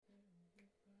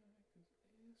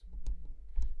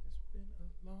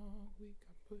week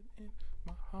I put in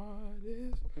my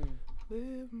hardest.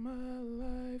 Live my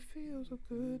life, feels so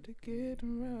good to get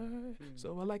right.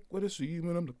 So I like what I see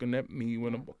when I'm looking at me,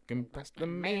 when I'm walking past the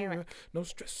mirror. No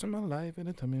stress in my life,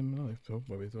 and time in my life, so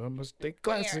I must stay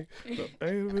classy. So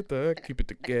keep it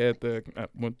together. I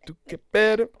want to get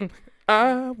better.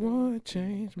 I want to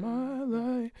change my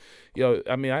life. Yo,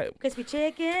 I mean, crispy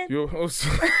chicken. Yo,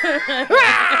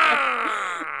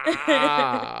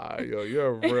 you're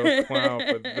a real clown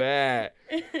for that.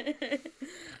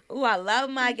 Ooh, I love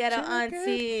my ghetto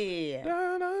auntie.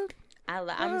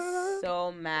 I'm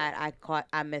so mad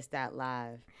I missed that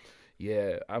live.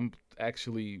 Yeah, I'm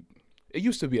actually. It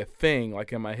used to be a thing,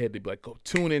 like in my head, to be like, go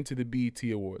tune into the BET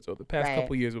Awards. Or the past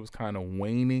couple years, it was kind of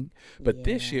waning, but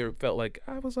this year it felt like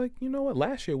I was like, you know what?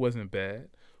 Last year wasn't bad.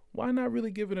 Why not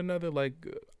really give it another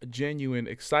genuine,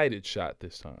 excited shot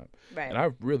this time? Right. And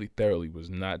I really thoroughly was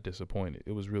not disappointed.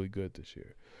 It was really good this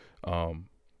year.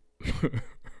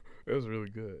 It was really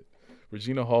good.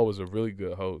 Regina Hall was a really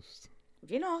good host.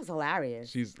 Regina Hall's hilarious.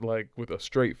 She's like with a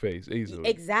straight face, easily.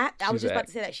 Exactly. I was just about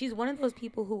to say that. She's one of those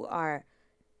people who are.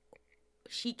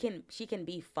 She can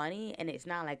be funny, and it's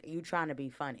not like you trying to be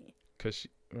funny. Cause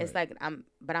right. It's like I'm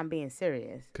being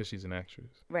serious. Cause she's an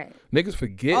actress. Right. Niggas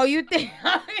forget. Oh, you think?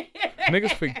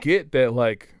 Niggas forget that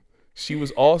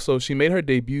she made her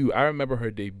debut. I remember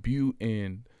her debut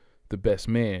in The Best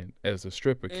Man as a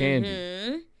stripper,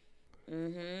 Candy.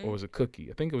 Or was it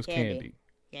Cookie? I think it was Candy.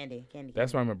 Candy.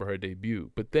 That's where I remember her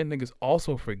debut. But then niggas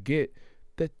also forget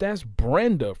that that's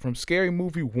Brenda from Scary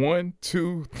Movie 1,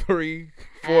 2, 3,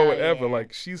 4, Hell whatever. Yeah.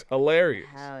 Like, she's hilarious.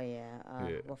 Hell yeah.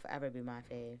 Will forever be my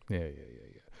fave. Yeah.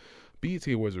 BET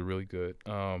Awards are really good.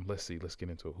 Let's see. Let's get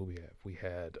into it. Who we have? We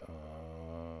had...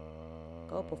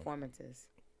 Go performances.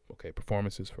 Okay,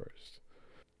 performances first.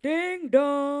 Ding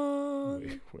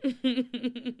dong. Wait.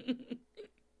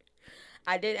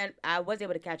 I was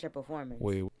able to catch her performance.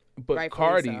 Wait. But Rightfully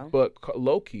Cardi, so. but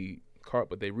low-key,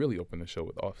 but they really opened the show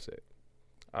with Offset.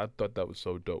 I thought that was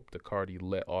so dope. The Cardi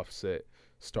let Offset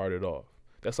start it off.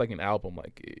 That's like an album.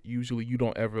 Like, usually you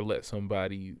don't ever let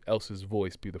somebody else's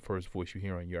voice be the first voice you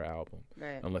hear on your album.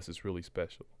 Right. Unless it's really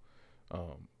special.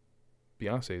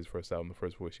 Beyonce's first album, the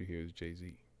first voice you hear is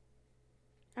Jay-Z.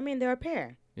 I mean, they're a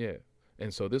pair. Yeah.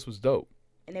 And so this was dope.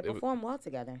 And they performed well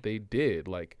together. They did.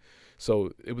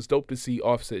 So it was dope to see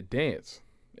Offset dance.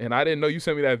 And I didn't know, you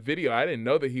sent me that video. I didn't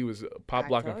know that he was pop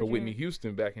locking for Whitney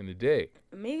Houston back in the day.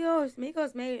 Migos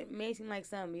may seem like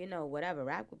some, whatever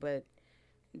rap, but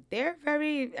they're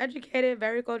very educated,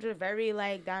 very cultured, very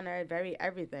down to earth, very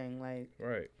everything. Right.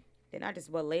 They're not just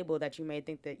what label that you may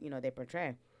think that they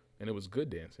portray. And it was good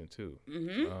dancing too.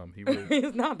 Mm-hmm. He really,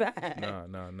 it's not bad. Nah.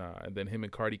 And then him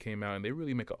and Cardi came out, and they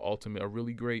really make a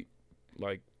really great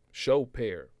show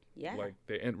pair. Yeah.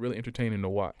 They're really entertaining to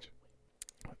watch.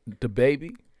 The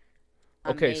Baby.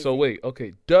 Okay, Amazing. so wait.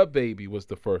 Okay, Da Baby was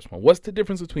the first one. What's the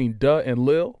difference between Da and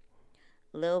Lil?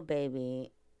 Lil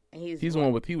Baby. He's the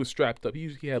one he was strapped up. He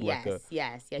had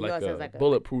yes. He like also a has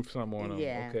bulletproof something on him.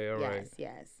 Yeah. Okay, all right.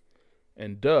 Yes.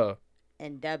 And Da.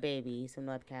 And Da Baby, he's from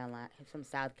North Carolina. He's from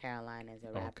South Carolina as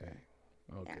a rapper.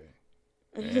 Okay.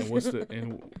 Yeah.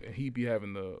 And he be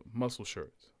having the muscle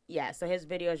shirts. Yeah, so his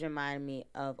videos remind me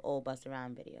of old Busta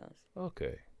Rhymes videos.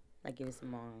 Okay. Like Give It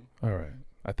Some More. All right.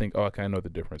 I think I kind of know the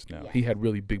difference now. Yeah. He had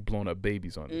really big blown up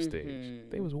babies on the stage.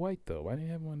 They was white though. Why didn't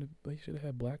they have one? They should have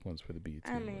had black ones for the BET.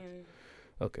 I mean,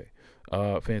 okay.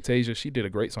 Fantasia, she did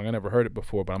a great song. I never heard it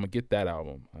before, but I'm gonna get that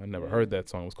album. I never heard that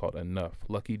song. It was called Enough.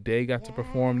 Lucky Day got to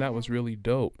perform. That was really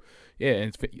dope. Yeah,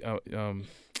 and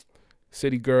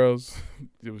City Girls,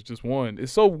 it was just one.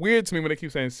 It's so weird to me when they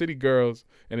keep saying City Girls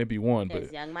and it be one,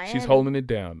 but she's holding it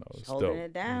down though. It's dope.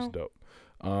 It was dope.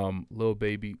 Lil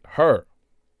Baby, her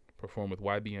performed with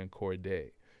YBN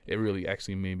Cordae. It really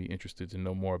actually made me interested to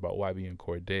know more about YBN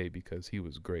Cordae because he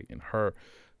was great. And her,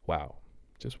 wow.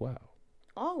 Just wow.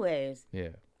 Always. Yeah.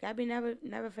 Gabby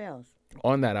never fails.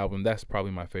 On that album, that's probably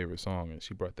my favorite song, and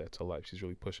she brought that to life. She's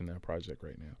really pushing that project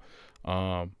right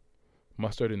now.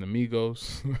 Mustard and the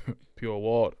Migos, Pure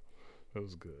Water. That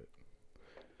was good.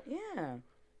 Yeah.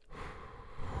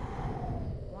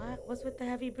 What's with the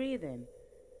heavy breathing?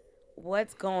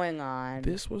 What's going on?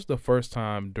 This was the first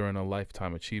time during a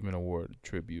Lifetime Achievement Award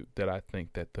tribute that I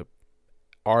think that the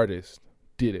artist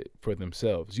did it for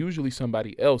themselves. Usually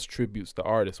somebody else tributes the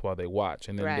artist while they watch,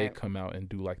 and then they come out and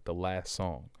do the last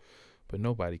song. But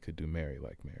nobody could do Mary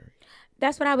like Mary.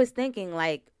 That's what I was thinking.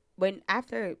 When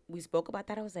after we spoke about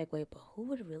that, I was like, wait, but who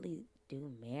would really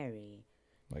do Mary?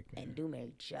 And do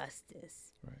Mary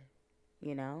justice? Right.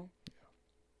 Yeah.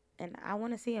 And I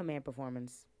want to see a Mary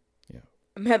performance. Yeah.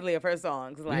 medley of her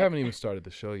songs. We Like, haven't even started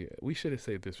the show yet. We should have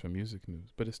saved this for music news,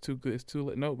 but it's too good. It's too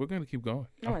late. No, we're gonna keep going.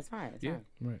 no, it's fine. It's Yeah,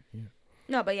 fine. right. Yeah.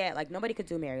 No, but yeah, like nobody could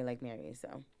do Mary like Mary.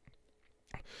 So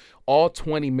All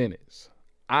 20 minutes.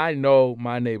 I know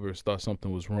my neighbors thought something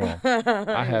was wrong.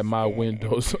 I had my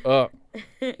windows up.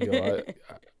 Yo,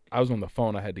 I was on the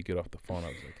phone. I had to get off the phone. I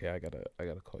was like, hey, I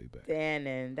gotta call you back.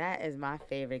 Dannon, that is my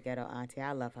favorite ghetto auntie.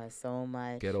 I love her so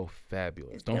much. Ghetto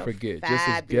fabulous. It's Don't ghetto forget, just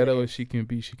as ghetto fabulous. as she can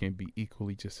be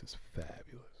equally just as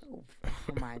fabulous. Oh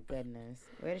my goodness,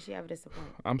 where does she ever disappoint?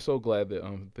 I'm so glad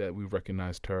that we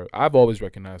recognized her. I've always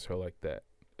recognized her like that.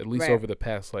 At least Right. over the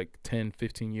past like 10,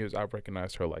 15 years, I've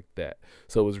recognized her like that.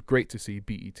 So it was great to see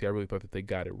BET. I really thought that they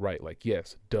got it right. Like,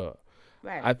 yes, duh.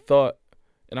 Right. I thought,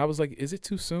 and I was like, is it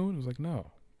too soon? I was like,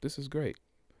 no, this is great.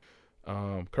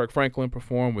 Kirk Franklin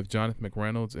performed with Jonathan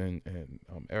McReynolds and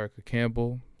Erica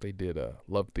Campbell. They did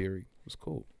Love Theory. It was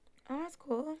cool. Oh, that's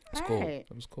cool. It was All cool. right.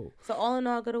 It was cool. So all in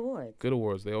all, good awards. Good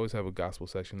awards. They always have a gospel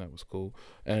section. That was cool.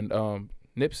 And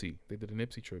Nipsey. They did a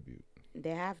Nipsey tribute. They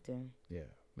have to, Yeah,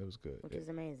 it was good. which is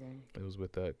amazing. It was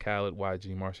with Khaled,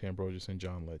 YG, Marsha Ambrosius, and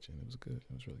John Legend. It was good.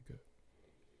 It was really good.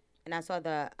 And I saw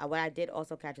what I did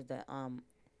also catch is the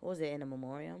what was it, in a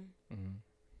memoriam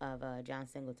Mm-hmm. of John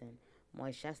Singleton.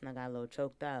 Moise Chestnut got a little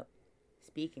choked up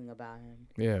speaking about him.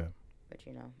 Yeah. But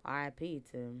you know, R.I.P.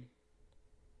 to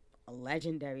a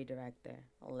legendary director,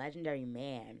 a legendary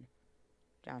man,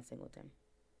 John Singleton.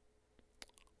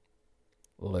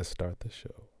 Let's start the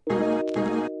show.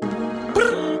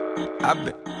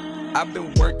 I've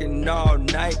been working all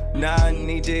night. Now I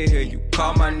need to hear you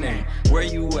call my name. Where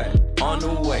you at? On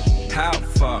the way. How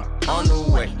far? On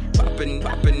the way. Popping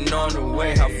on the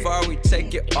way. How far we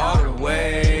take it all the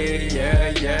way? Yeah.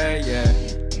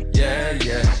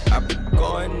 I've been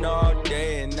going all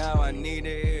day and now I need to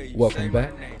hear you. Welcome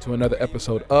back to another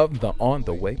episode of the On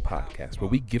the Way podcast, where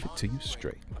we give it to you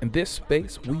straight. In this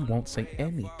space, we won't say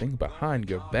anything behind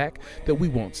your back that we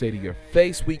won't say to your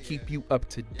face. We keep you up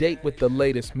to date with the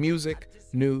latest music,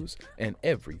 news, and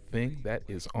everything that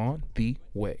is on the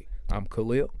way. I'm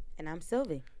Khalil. And I'm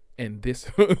Sylvie. And this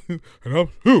and I'm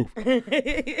Sue.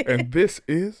 And this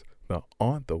is the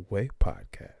On the Way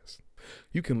podcast.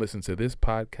 You can listen to this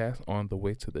podcast on the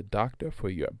way to the doctor for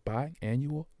your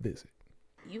biannual visit.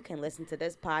 You can listen to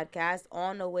this podcast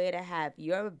on the way to have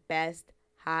your best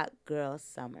hot girl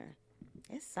summer.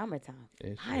 It's summertime.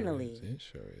 Finally. It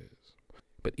sure is.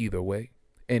 But either way,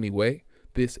 anyway,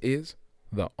 this is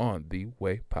the On the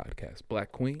Way podcast.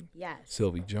 Black Queen, Yes.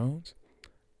 Sylvie Jones,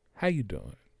 how you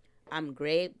doing? I'm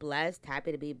great, blessed,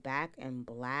 happy to be back in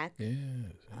black. Yes.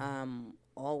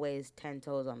 Always 10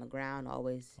 toes on the ground,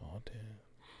 always All 10.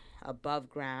 above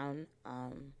ground.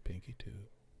 Pinky too.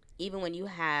 Even when you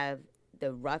have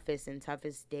the roughest and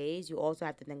toughest days, you also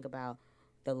have to think about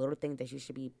the little things that you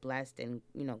should be blessed and,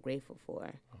 grateful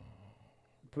for.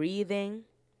 Breathing.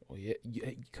 Well, yeah,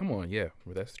 come on, yeah.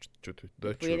 Well, that's the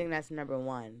Breathing, truth. that's number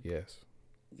one. Yes.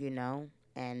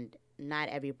 And not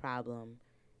every problem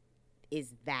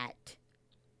is that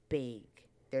big.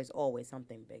 There's always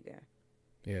something bigger.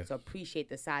 Yes. So appreciate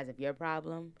the size of your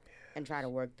problem and try to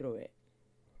work through it.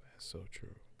 That's so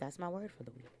true. That's my word for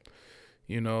the week.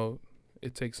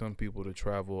 It takes some people to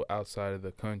travel outside of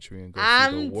the country and go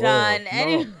I'm see the world. done. No,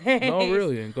 Anyways. no,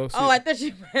 really, and go see. Oh, I thought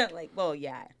you meant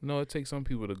yeah. No, it takes some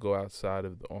people to go outside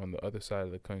on the other side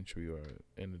of the country or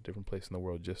in a different place in the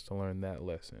world just to learn that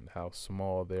lesson, how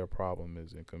small their problem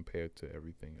is in compared to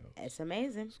everything else. It's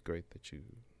amazing. It's great that you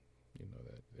know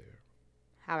that there.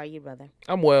 How are you, brother?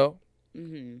 I'm well.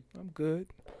 Mm-hmm. I'm good.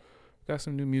 Got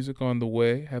some new music on the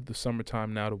way. Have the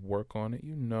summertime now to work on it.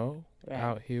 Right.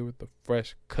 Out here with the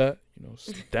fresh cut.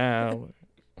 Style.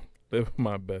 Living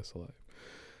my best life.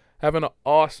 Having an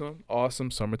awesome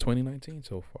summer 2019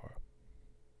 so far.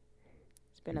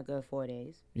 It's been a good 4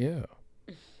 days. Yeah.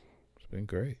 It's been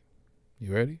great.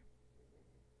 You ready?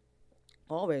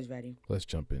 Always ready. Let's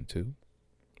jump into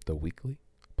the weekly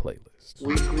playlist.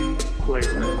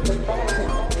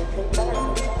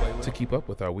 To keep up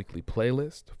with our weekly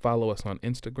playlist, follow us on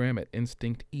Instagram at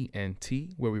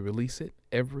InstinctENT, where we release it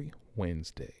every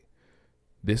Wednesday.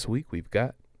 This week we've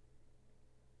got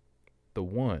The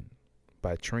One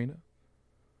by Trina,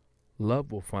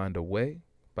 Love Will Find a Way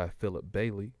by Philip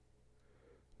Bailey,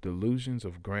 Delusions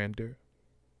of Grandeur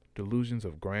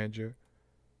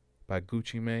by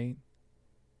Gucci Mane,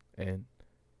 and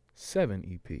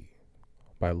 7 EP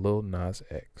by Lil Nas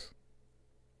X.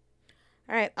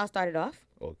 All right, I'll start it off.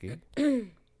 Okay.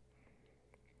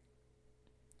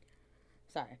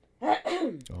 Sorry.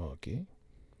 Okay.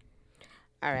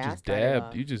 All right, I'll You start it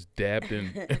off. You just dabbed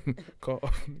in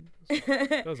cough.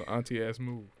 That was an auntie ass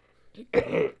move.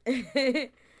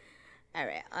 All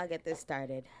right, I'll get this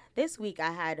started. This week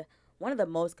I had one of the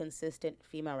most consistent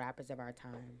female rappers of our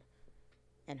time,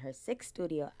 and her sixth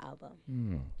studio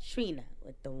album, Trina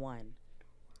with the One.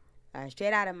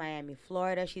 Straight out of Miami,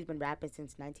 Florida. She's been rapping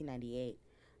since 1998.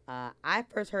 I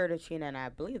first heard of Trina, and I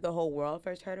believe the whole world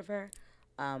first heard of her.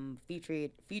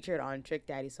 Featured on Trick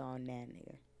Daddy's song "Nan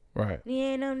Nigga." Right. You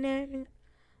ain't no nan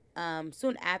nigga.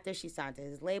 Soon after, she signed to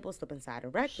his label, Slip and Slide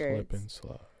Records. Slip and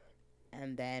slide.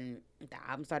 And then the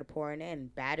album started pouring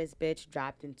in. Baddest Bitch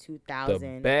dropped in 2000.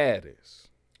 The baddest.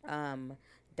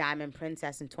 Diamond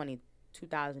Princess in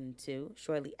 2002.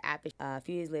 Shortly after, a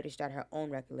few years later, she started her own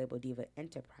record label, Diva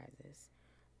Enterprises.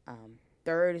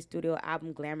 Third studio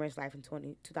album, Glamorous Life in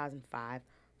 2005.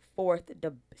 Fourth,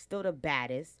 still the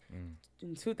baddest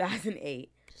in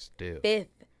 2008. Still.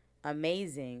 Fifth,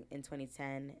 Amazing in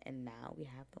 2010. And now we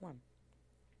have the One.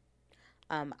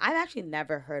 I've actually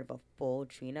never heard of a full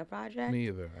Trina project. Me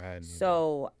either. I hadn't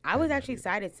so I was actually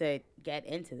excited to get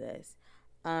into this.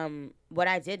 What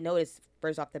I did notice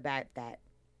first off the bat that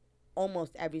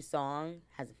almost every song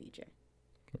has a feature.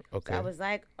 Okay. So I was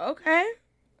like, okay,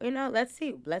 let's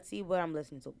see what I'm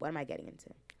listening to. What am I getting into?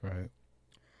 Right.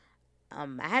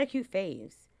 I had a cute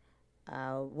face.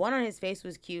 One on his face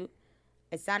was cute.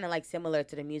 It sounded like similar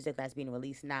to the music that's being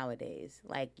released nowadays.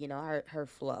 Like, her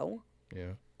flow.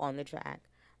 Yeah. On the track.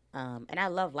 And I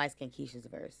love Light Skin Keisha's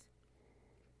verse.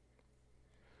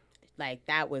 Like,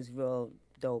 that was real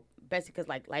dope. Especially because,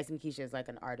 like, Light Skin Keisha is, like,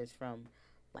 an artist from,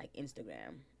 like,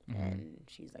 Instagram. Mm-hmm. And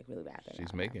she's, like, really rapping.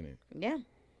 She's making it. Yeah.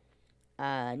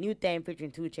 New Thing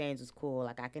featuring 2 Chainz was cool.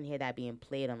 Like, I can hear that being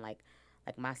played on, like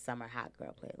my Summer Hot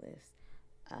Girl playlist.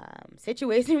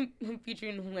 Situation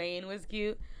featuring Wayne was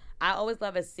cute. I always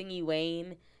love a singy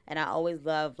Wayne. And I always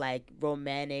love, like,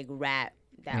 romantic rap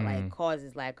that like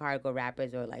causes like hardcore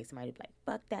rappers or like somebody to be like,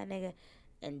 fuck that nigga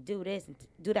and do this and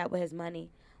do that with his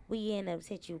money. We in a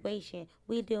situation,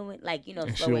 we doing like,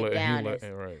 slow it down.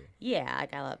 Right. Yeah,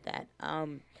 like I love that.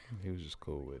 He was just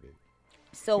cool with it.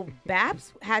 So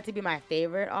Baps had to be my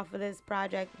favorite off of this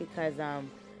project because I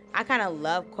kind of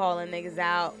love calling niggas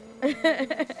out.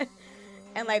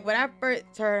 And, like, when I first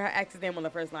heard her ex's name on the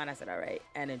first line, I said, all right,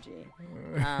 energy.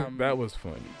 That was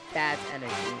funny. That's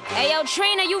energy. Hey, yo,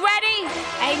 Trina, you ready?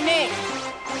 Hey, Nick.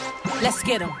 Let's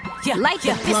get him. Yeah, like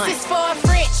ya. This is for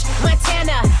French,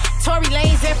 Montana, Tory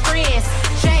Lanez and friends.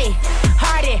 Jay,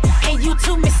 Hardy, and you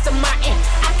too, Mr. Martin.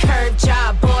 I curved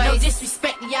y'all boys. No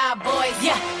disrespect to y'all boys.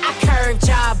 Yeah, I curved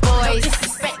y'all boys. No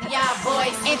disrespect to y'all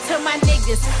boys. And to my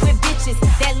niggas with bitches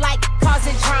that like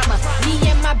causing drama. Me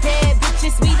and my bad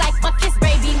bitches, we like fuck his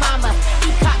baby mama. He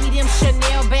caught me them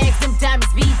Chanel bags, them diamonds,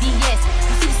 VVS.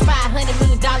 You see this $500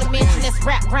 million mansion that's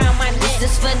wrapped around my neck. This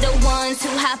is for the ones who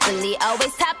happily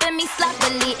always tapping me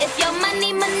sloppily. If your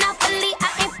money monopoly,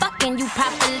 I ain't fucking you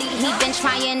properly. He been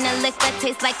trying to lick that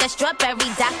taste like a strawberry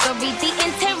daiquiri. The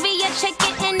interior chicken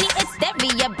and the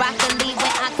exterior broccoli.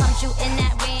 When I come you in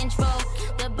that Range Rover,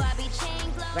 the Barbie chain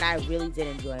glow. But I really did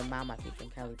enjoy Mama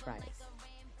featuring Kelly Price.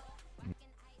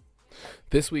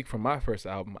 This week for my first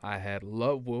album, I had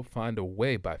Love Will Find a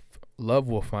Way by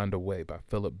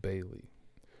Philip Bailey.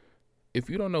 If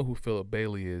you don't know who Philip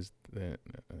Bailey is, then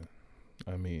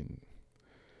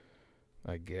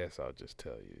I guess I'll just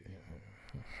tell you.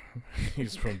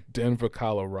 He's from Denver,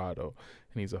 Colorado,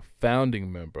 and he's a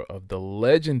founding member of the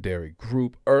legendary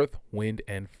group Earth, Wind,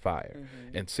 and Fire,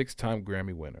 and 6-time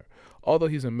Grammy winner. Although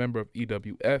he's a member of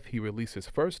EWF, he released his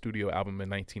first studio album in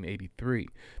 1983.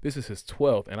 This is his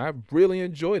 12th, and I really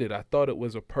enjoyed it. I thought it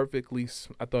was perfectly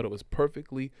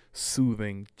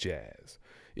soothing jazz.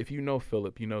 If you know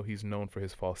Philip, you know he's known for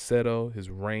his falsetto, his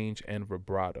range, and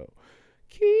vibrato.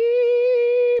 Keep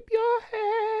your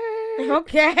head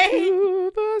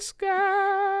to the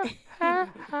sky.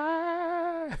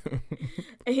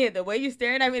 Yeah, the way you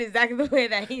staring at me is exactly the way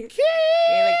that he's like,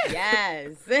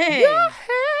 yes, sing. Your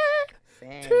head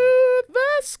to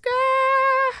the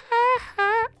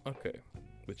sky. Okay,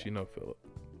 but you know Philip.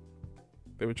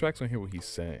 There were tracks on here where he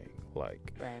sang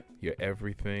like You're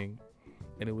Everything,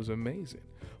 and it was amazing.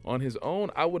 On his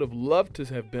own, I would have loved to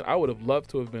have been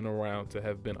around to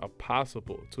have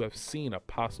seen a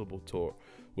possible tour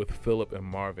with Philip and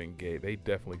Marvin Gaye. They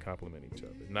definitely complement each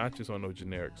other, not just on no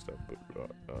generic stuff, but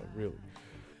really.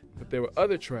 But there were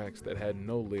other tracks that had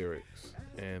no lyrics,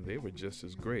 and they were just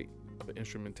as great. The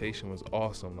instrumentation was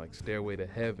awesome, like Stairway to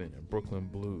Heaven and Brooklyn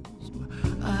Blues.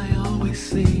 I always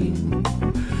sing,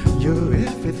 you're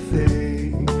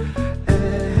everything,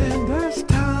 and as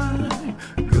time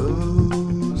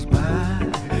goes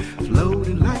by,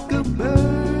 floating like a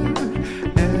bird,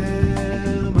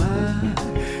 am I?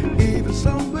 Even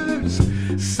some birds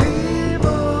seem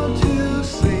all to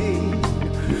sing,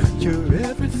 you're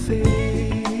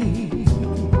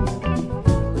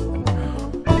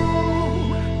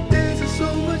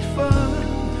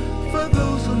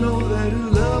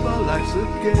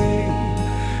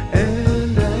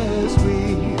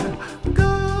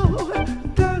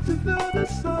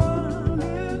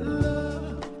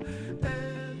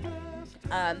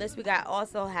This week I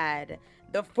also had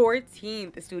the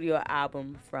 14th studio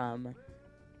album from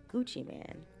Gucci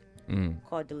Man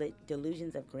called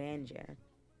Delusions of Grandeur.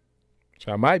 Which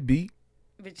I might be.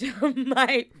 Which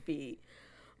might be.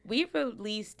 We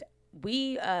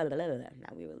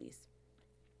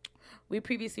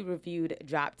previously reviewed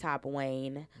Drop Top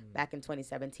Wayne back in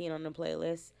 2017 on the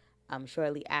playlist.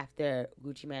 Shortly after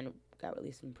Gucci Man got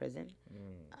released from prison,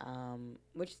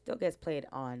 which still gets played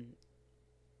on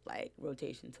like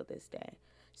rotation till this day.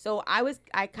 So I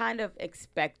kind of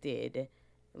expected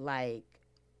like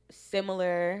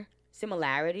similarities.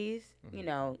 You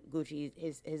know, Gucci,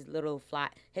 his little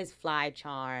fly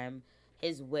charm,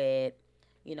 his wit,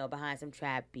 you know, behind some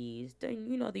trap beats, the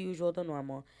usual, the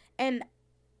normal. And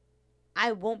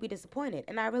I won't be disappointed,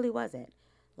 and I really wasn't.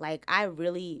 Like, I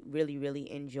really, really, really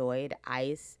enjoyed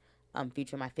Ice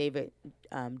featuring my favorite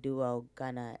duo,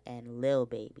 Gunna and Lil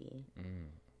Baby,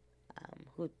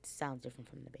 who sounds different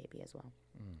from the Baby as well.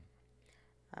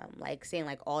 Like, saying,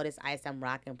 like, all this Ice I'm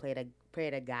rocking, pray to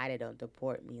God it don't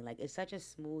deport me. Like, it's such a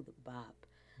smooth bop.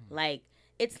 Like,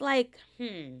 it's like,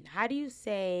 how do you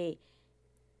say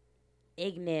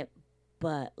ignorant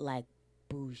but, like,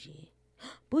 bougie?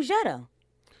 Boughetto.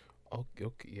 Okay,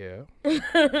 yeah.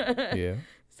 Yeah.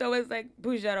 So it's like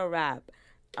Boughetto rap,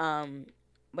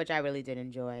 which I really did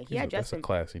enjoy. That's a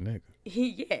classy nigga.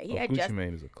 Gucci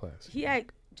Mane is a classy. He had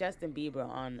Justin Bieber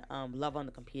on Love on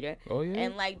the Computer. Oh yeah.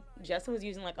 And like Justin was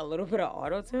using like a little bit of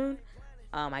auto-tune.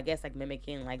 I guess like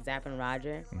mimicking like Zapp and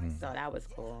Roger. So that was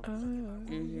cool.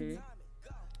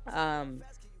 I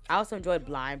also enjoyed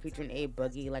Blind featuring A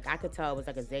Boogie. Like I could tell it was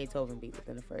like a Zaytoven beat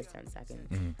within the first 10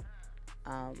 seconds.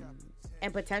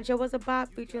 And Potential was a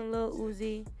bop featuring Lil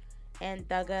Uzi and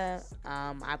Thugga.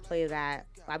 I play that.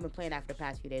 I've been playing that for the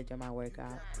past few days during my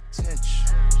workout.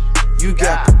 You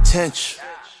got potential.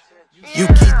 You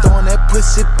keep throwing that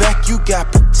pussy back. You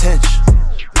got potential.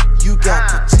 You got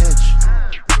potential.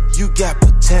 You got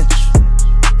potential.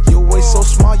 Your waist so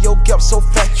small, your gap so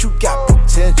fat. You got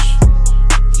potential.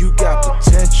 You got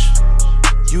potential.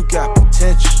 You got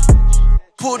potential.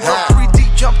 Pulled up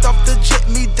 3D, jumped off the jet,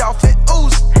 me dolphin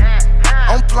ooze.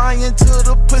 I'm flying to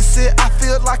the pussy, I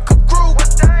feel like a group.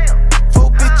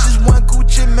 4 bitches, 1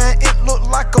 Gucci man, it look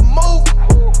like a move.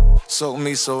 Soak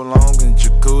me so long in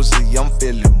jacuzzi, I'm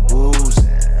feeling woozy.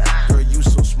 Girl, you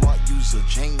so smart, you's a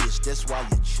genius, that's why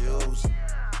you choose.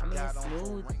 I mean,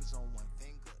 smooth,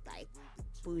 like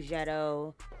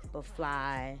Boughetto, but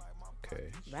fly. Okay.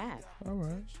 Rap. All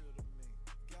right.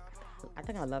 I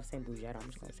think I love saying Boughetto. I'm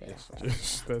just gonna say that.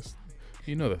 That's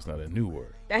that's not a new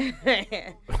word.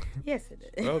 Yes,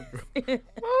 it is.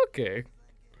 Okay.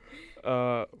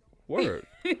 Word.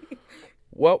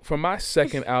 Well, for my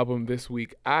second album this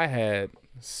week, I had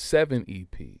 7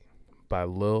 EP by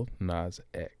Lil Nas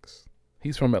X.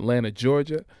 He's from Atlanta,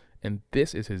 Georgia, and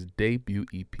this is his debut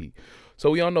EP.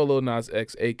 So we all know Lil Nas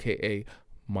X, a.k.a.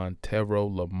 Montero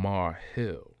Lamar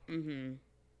Hill.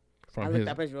 I looked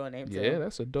up his real name, too. Yeah,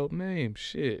 that's a dope name.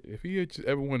 Shit. If he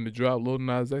ever wanted to drop Lil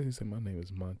Nas X, he said, my name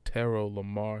is Montero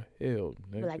Lamar Hill.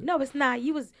 You're like, no, it's not.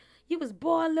 You was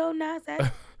born Lil Nas X.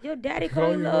 Your daddy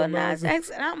called you Lil Nas X,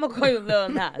 and I'm going to call you Lil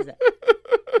Nas X.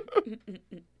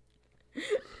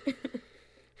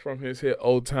 From his hit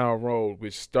Old Town Road,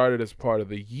 which started as part of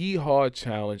the Yeehaw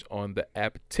Challenge on the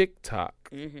app TikTok.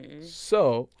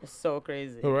 So. It's so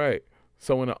crazy. All right.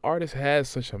 So when an artist has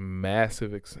such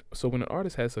massive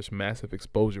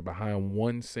exposure behind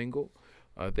one single,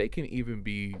 they can even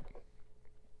be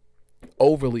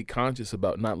overly conscious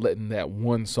about not letting that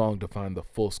one song define the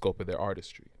full scope of their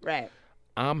artistry. Right.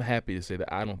 I'm happy to say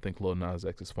that I don't think Lil Nas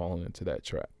X has fallen into that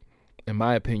trap. In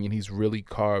my opinion, he's really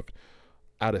carved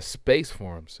out a space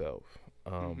for himself.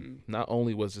 Not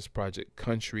only was this project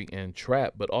country and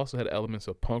trap, but also had elements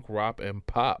of punk rock and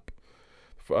pop.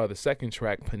 For the second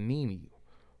track, Panini,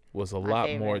 was a lot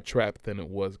more trap than it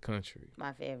was country.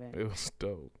 My favorite. It was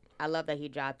dope. I love that he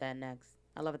dropped that next.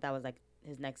 I love that was like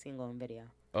his next single and video.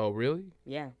 Oh, really?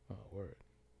 Yeah. Oh, word.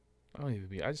 I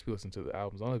just be listening to the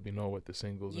albums. I don't even know what the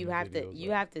singles you and have the videos to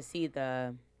you have to see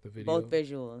the video? Both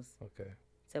visuals. Okay.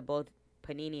 So both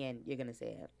Panini and you're gonna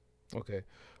say it. Okay.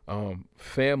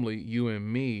 Family, You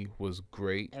and Me was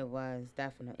great. It was,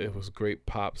 definitely. It was great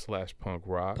pop/punk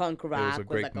rock. Punk rock. It was a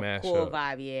great like mashup. A cool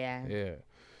vibe, yeah. Yeah.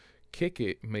 Kick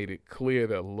It made it clear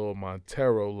that Lil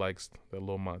Montero likes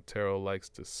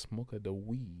to smoke the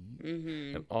weed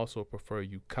and also prefer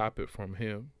you cop it from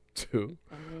him too.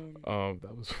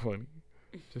 That was funny.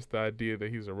 Just the idea that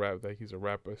he's a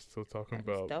rapper still talking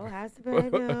about. Still has to pay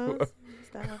bills.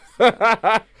 Stuff.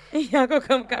 Y'all go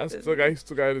come cop this. He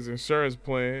still got his insurance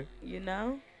plan. You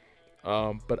know?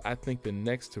 But I think the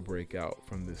next to break out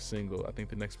from this single, I think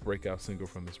the next breakout single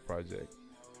from this project,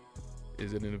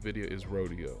 is it in the video, is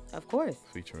Rodeo. Of course.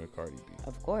 Featuring Cardi B.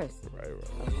 Of course. Right.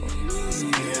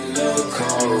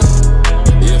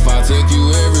 If I take you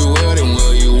everywhere, then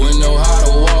will you would know how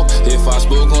to walk? If I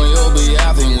spoke on your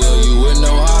behalf, then will you would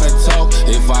know how to talk?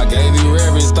 If I gave you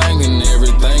everything and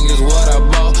everything is what I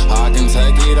bought, I can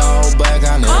take it all back.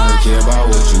 I never care about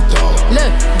what you thought.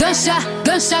 Look,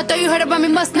 gunshot, thought you heard about me,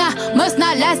 must not.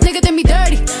 Last nigga did me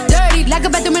dirty, like a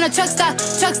bathroom in a truck stop.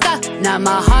 Now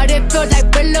my heart, it feels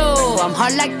like pillow. I'm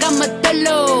hard like I'm a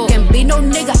pillow. Can't be no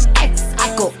nigga ex,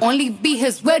 I could only be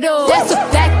his widow. That's a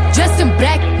fact, dressed in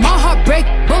black, my heart break,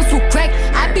 bones will crack.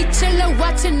 I be chillin',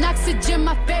 watching Oxygen,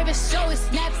 my favorite show is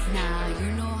Snaps. Now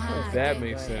you know how That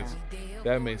makes sense.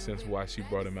 That makes sense why she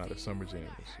brought him out of Summer Jam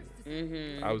this year.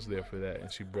 Mm-hmm. I was there for that,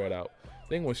 and she brought out.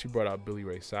 Thing was, she brought out Billy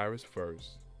Ray Cyrus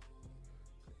first,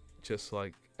 just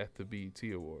like at the BET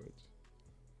Awards.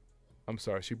 I'm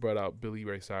sorry, she brought out Billy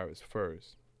Ray Cyrus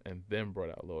first, and then brought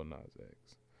out Lil Nas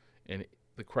X, and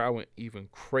the crowd went even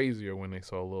crazier when they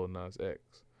saw Lil Nas X.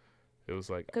 It was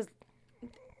like, because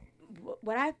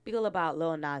what I feel about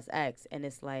Lil Nas X, and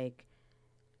it's like,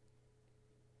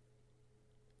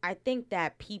 I think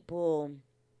that people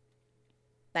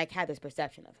like had this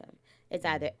perception of him. It's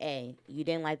either A, you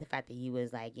didn't like the fact that he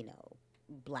was like, you know,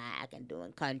 black and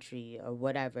doing country or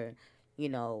whatever, you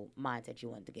know, mindset you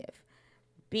wanted to give.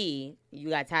 B, you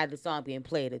got tired of the song being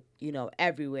played, you know,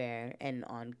 everywhere and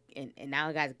now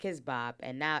it got a Kiss Bop,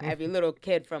 and now every little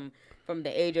kid from the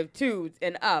age of 2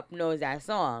 and up knows that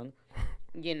song,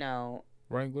 you know.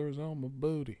 Wranglers on my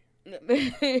booty.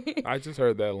 I just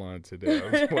heard that line today. I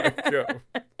was like, yo.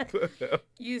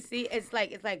 You see, it's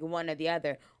like one or the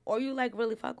other, or you like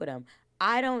really fuck with him.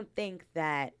 I don't think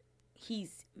that he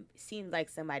seems like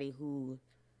somebody who,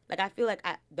 like, I feel like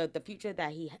the future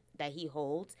that he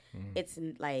holds, it's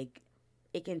like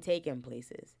it can take him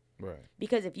places. Right.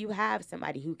 Because if you have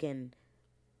somebody who can,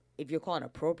 if you're calling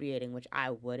appropriating, which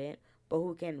I wouldn't, but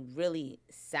who can really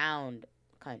sound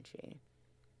country,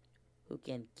 who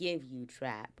can give you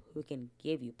trap, who can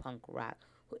give you punk rock.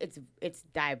 It's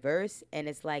diverse, and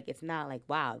it's like, it's not like,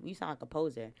 wow, you sound like a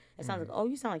poser. It sounds like, oh,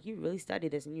 you sound like you really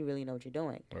studied this and you really know what you're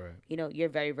doing. Right. You know, you're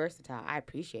very versatile. I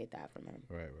appreciate that from him.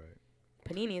 Right.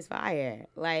 Panini is fire.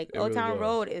 Like, It Old really Town was.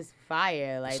 Road is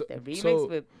fire. Like, So- the remix so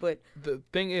with the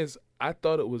thing is, I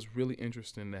thought it was really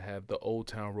interesting to have the Old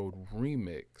Town Road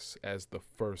remix as the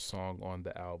first song on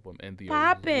the album, and the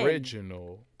Poppin'.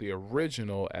 original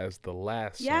as the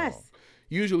last Yes. song.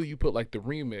 Usually you put like the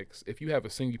remix. If you have a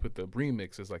single, you put the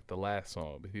remix as like the last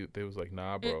song. But they was like,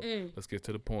 nah, bro, let's get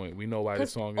to the point. We know why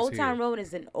this song is Old here. Town Road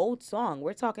is an old song.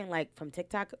 We're talking like from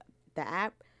TikTok, the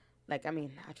app. Like, I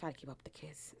mean, I try to keep up with the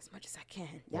kids as much as I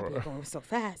can. Y'all be going so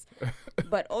fast.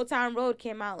 But Old Town Road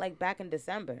came out like back in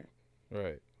December.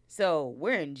 Right. So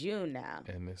we're in June now.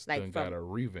 And this Like, thing got a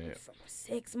revamp. From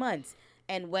 6 months.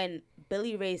 And when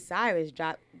Billy Ray Cyrus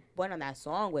went on that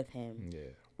song with him, Yeah.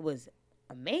 it was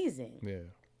amazing.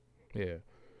 Yeah.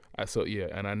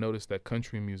 And I noticed that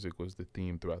country music was the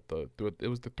theme it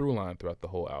was the through line throughout the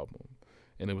whole album.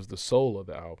 And it was the soul of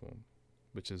the album,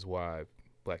 which is why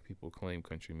black people claim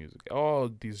country music. All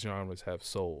these genres have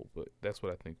soul, but that's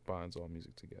what I think binds all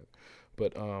music together.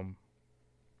 But no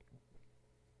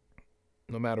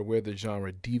matter where the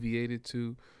genre deviated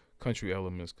to, country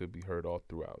elements could be heard all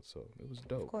throughout. So it was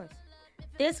dope. Of course.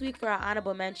 This week for our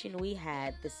honorable mention, we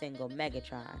had the single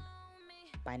Megatron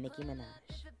by Nicki Minaj.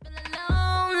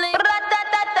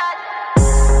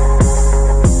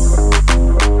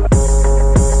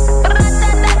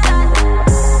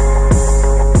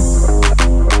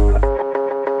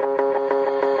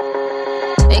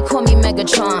 They call me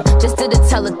Megatron, just did a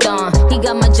telethon. He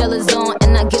got my jealous on,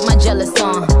 and I get my jealous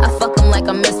on. I fuck him like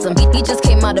I miss him. He just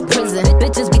came out of prison.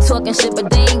 Bitches be talking shit, but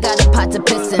they ain't got a pot to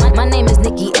piss in. My name is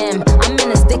Nicki M. I'm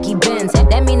in a sticky Benz.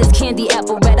 That mean it's candy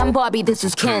apple red. I'm Barbie, this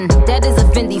is Ken. That is a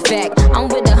Fendi fact. I'm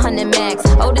with 100 max.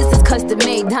 Oh, this is custom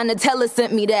made. Donatella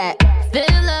sent me that.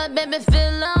 Fill up, baby,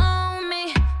 fill on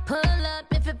me. Pull up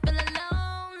if you feel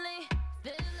lonely.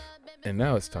 And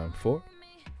now it's time for.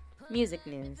 Music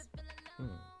news.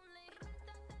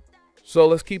 So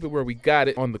let's keep it where we got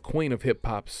it on the queen of hip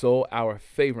hop soul, our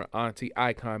favorite auntie,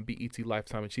 icon, BET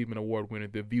Lifetime Achievement Award winner,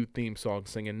 the View theme song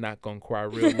singing Not Gonna Cry,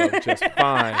 Real Love Just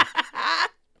Fine,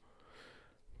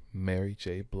 Mary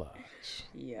J. Blige.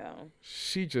 Yeah.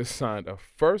 She just signed a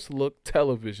first look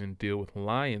television deal with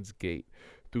Lionsgate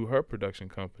through her production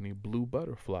company, Blue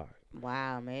Butterfly.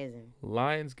 Wow, amazing.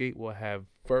 Lionsgate will have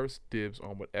first dibs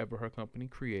on whatever her company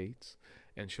creates,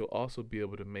 and she'll also be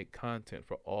able to make content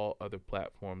for all other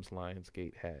platforms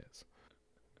Lionsgate has.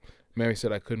 Mary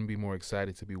said, I couldn't be more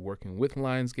excited to be working with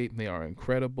Lionsgate. They are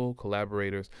incredible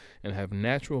collaborators and have been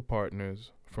natural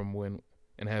partners from when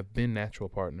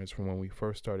we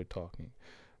first started talking.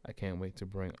 I can't wait to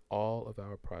bring all of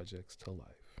our projects to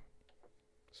life.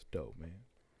 It's dope, man.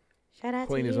 Shout out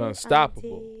Queen to is you,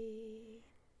 unstoppable. Auntie.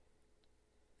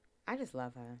 I just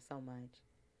love her so much.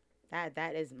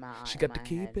 That is my aunt. She got in to my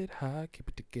keep head. it high, keep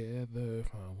it together.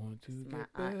 If I want to It's get my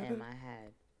better. aunt in my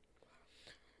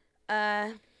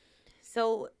head.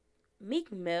 So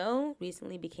Meek Mill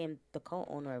recently became the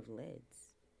co-owner of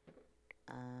Lids.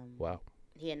 Wow.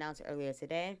 He announced earlier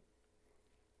today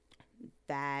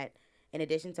that in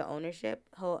addition to ownership,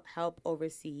 he'll help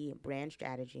oversee brand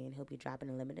strategy, and he'll be dropping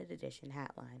a limited edition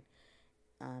hat line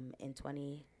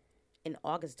in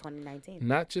August 2019.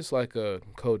 Not just like a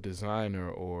co-designer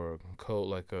or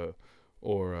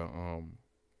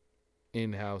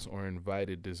in-house or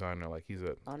invited designer. Like he's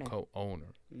a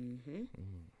co-owner. Mm-hmm.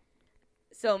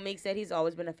 So Meek said he's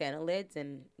always been a fan of Lids,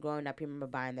 and growing up, he remember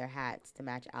buying their hats to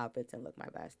match outfits and look my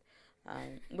best,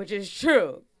 which is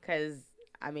true. Cause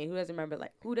I mean, who doesn't remember?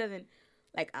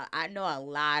 I know a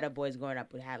lot of boys growing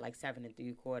up who had like 7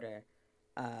 3/4.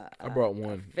 I brought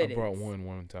one. Fitteds. I brought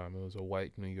one time. It was a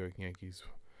white New York Yankees.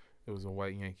 It was a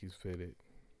white Yankees fitted.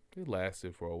 It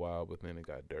lasted for a while, but then it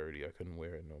got dirty. I couldn't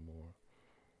wear it no more.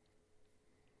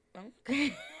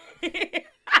 Okay.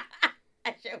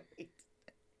 I should wait.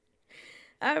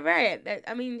 All right.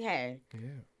 Hey.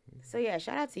 Yeah. So yeah,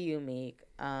 shout out to you, Meek.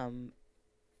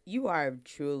 You are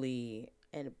truly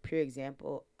a pure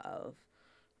example of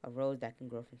a rose that can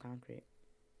grow from concrete.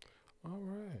 All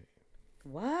right.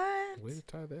 What? Way to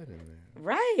tie that in there.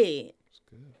 Right. That's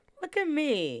good. Look at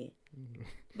me.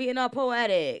 Being all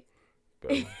poetic.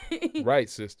 Right,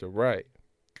 sister, right.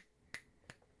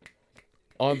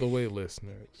 On the way,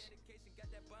 listeners.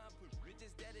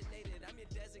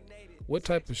 What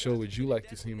type of show would you like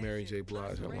to see Mary J.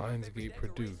 Blige and Lionsgate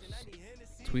produce?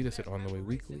 Tweet us at On The Way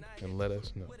Weekly and let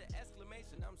us know.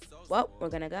 Well, we're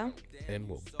going to go. And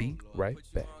we'll be right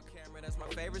back. That's my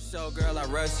favorite show, girl. I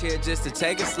rush here just to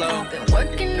take it slow. Been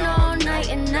working all night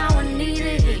and now I need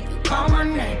to hear you call my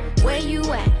name. Where you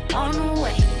at? On the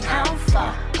way. How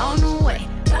far? On the way.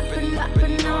 Poppin'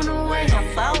 on the way. How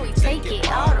far we take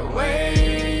it all the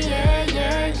way? Yeah.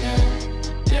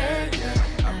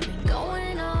 I've been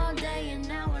going all day and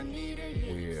now I need to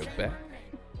hear you. We're back,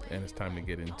 and it's time to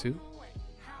get into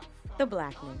The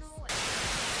Blackness.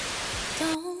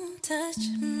 Don't touch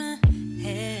my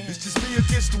head. It's just me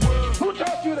against the world. Who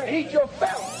taught you to heat your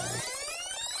belt?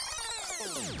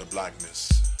 The blackness.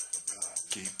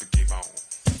 Keep on.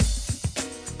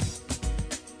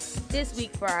 This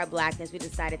week for our Blackness, we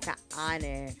decided to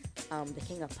honor the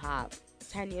King of Pop.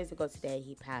 10 years ago today,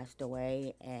 he passed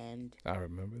away, and I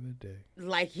remember the day.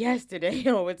 like yesterday,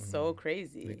 it's so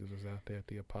crazy. Niggas was out there at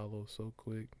the Apollo so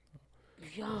quick.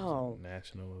 Yo, It was a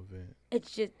national event.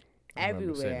 it's just I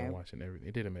remember sitting everywhere. and watching everything.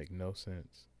 It didn't make no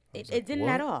sense. I was It like, didn't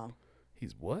what? at all.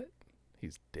 He's what?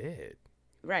 He's dead.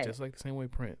 Right. Just like the same way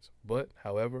Prince. But,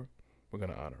 however, we're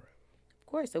going to honor him. Of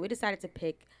course. So we decided to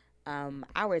pick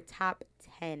our top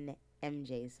 10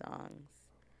 MJ songs.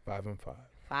 5 and 5.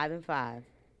 5 and 5.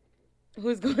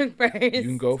 Who's going first? You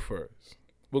can go first.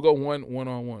 We'll go one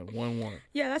on one. 1-1.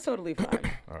 Yeah, that's totally fine.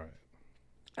 All right.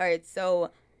 All right.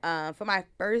 So for my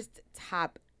first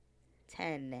top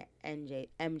 10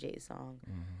 MJ song,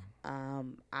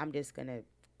 I'm just going to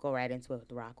go right into it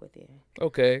with Rock With You.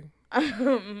 Okay.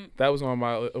 That was on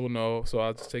my no, so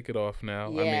I'll just take it off now.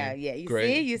 Yeah.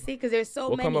 You see? Because there's so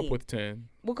we'll many. come up with 10.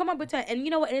 We'll come up with 10. And you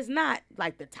know what? It's not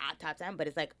like the top 10, but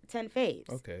it's like 10 faves.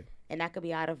 Okay. And that could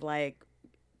be out of like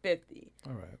 50.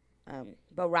 All right.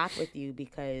 But Rock With You,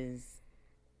 because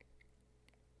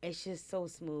it's just so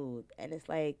smooth. And it's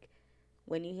like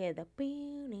when you hear the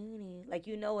like,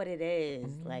 you know what it is.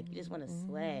 Like, you just want to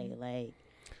slay. Like,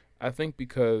 I think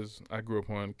because I grew up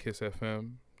on Kiss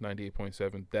FM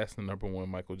 98.7, that's the number one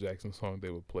Michael Jackson song they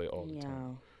would play all the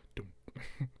time.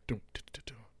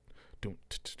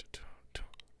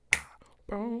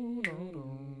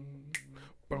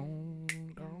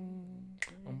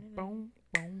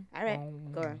 All right,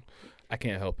 go on. I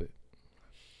can't help it.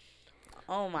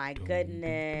 Oh my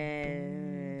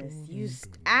goodness. You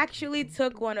actually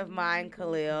took one of mine,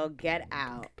 Khalil. Get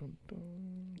out.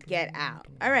 Get out.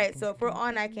 All right, so if we're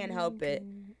on I Can't Help It,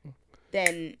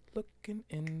 then Looking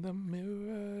in the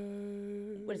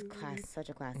mirror. what is such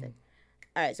a classic?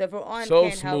 All right, so if we're on So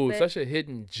Can't Help smooth, It, such a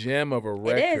hidden gem of a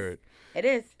record. It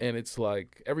is. And it's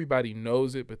like everybody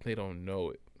knows it, but they don't know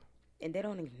it. And they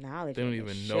don't acknowledge They don't it.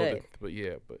 even know that. But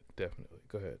yeah, but definitely.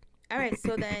 Go ahead. All right,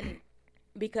 so then,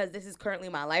 because this is currently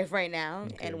my life right now,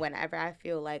 Okay. and whenever I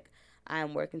feel like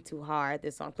I'm working too hard.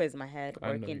 This song plays in my head. I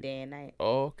know Working you- day and night.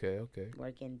 Oh, okay.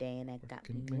 Working day and night. Got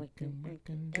me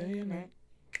Working day and night.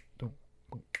 Don't.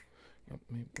 Got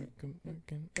me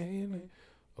working day and night.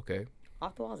 Okay.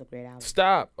 Off the Wall is a great album.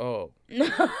 Stop. Oh.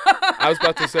 I was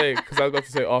about to say,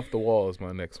 Off the Wall is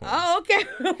my next one. Oh, okay.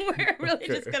 We're really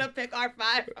just going to pick our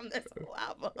 5 from this whole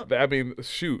album. I mean,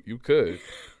 shoot, you could. You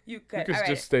You could. could All right.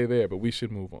 just stay there, but we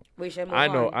should move on. We should move I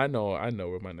on. know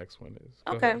where my next one is.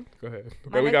 Go Okay. ahead. Go ahead.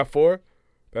 My Okay, we got 4?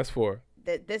 That's 4.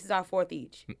 This is our 4th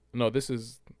each. No, this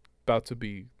is about to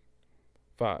be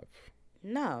 5.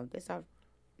 No, this our...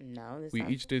 No, this We our...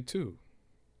 each did 2.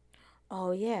 Oh,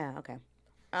 yeah. Okay.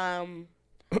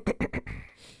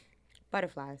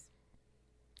 Butterflies.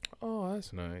 Oh,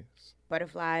 that's nice.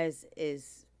 Butterflies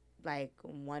is like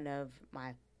one of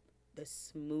the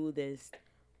smoothest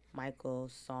Michael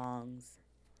songs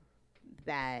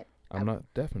that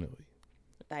Definitely.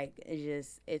 like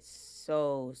it's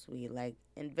so sweet. Like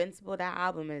Invincible, that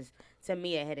album is to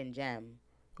me a hidden gem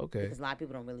Okay. because a lot of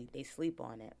people they sleep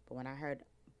on it. But when I heard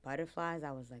Butterflies,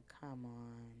 I was like, come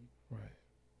on. Right.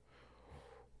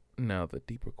 Now the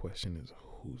deeper question is,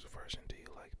 whose version do you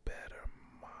like better,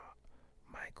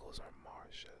 Michael's or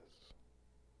Marsha's?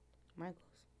 Michael's.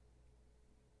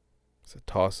 It's a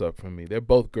toss-up for me. They're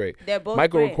both great. They're both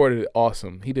Michael great. recorded it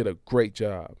awesome. He did a great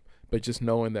job. But just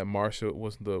knowing that Marsha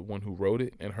was the one who wrote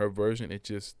it and her version, it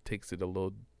just takes it a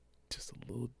little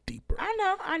deeper.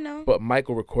 I know. But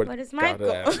Michael recorded But it's God of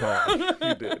that Michael. song.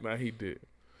 He did. Now he did.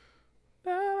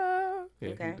 Yeah,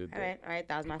 Okay. he did All right.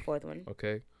 That was my 4th one.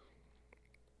 Okay.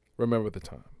 Remember the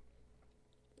time.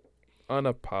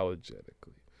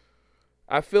 Unapologetically.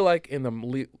 I feel like in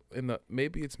the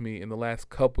maybe it's me, in the last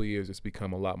couple years it's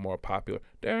become a lot more popular.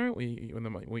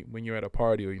 When you're at a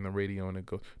party or in the radio and it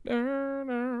goes.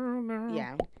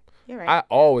 Yeah. You're right. I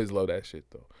always love that shit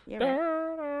though. You're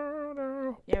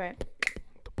right. You're right.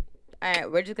 All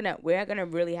right, we're gonna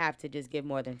really have to just give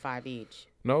more than 5 each.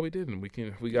 No, we didn't.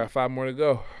 We got 5 more to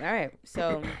go. All right,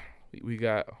 so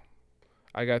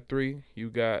I got 3. You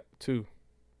got 2.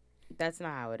 that's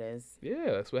not how it is.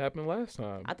 Yeah, that's what happened last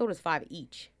time. I thought it was 5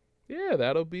 each. Yeah,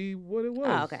 that'll be what it was.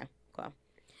 Oh, okay, cool.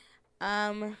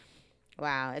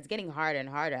 Wow, it's getting harder and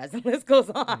harder as the list goes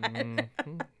on.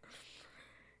 Mm-hmm.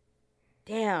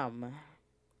 Damn.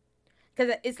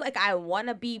 Because it's like I want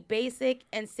to be basic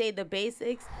and say the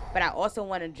basics, but I also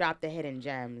want to drop the hidden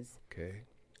gems. Okay.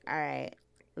 All right,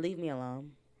 Leave Me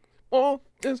Alone. Oh,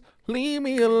 just leave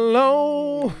me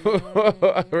alone.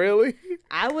 Really?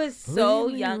 I was so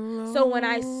Leave me young. So when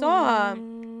I saw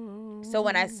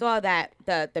that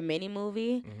the mini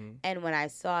movie, and when I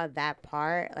saw that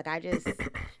part, like I just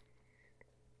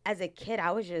as a kid,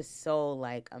 I was just so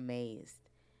like amazed.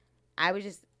 I was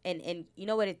just and you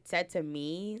know what it said to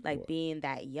me, like What? being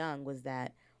that young, was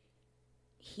that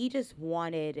he just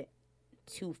wanted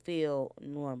to feel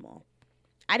normal.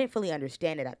 I didn't fully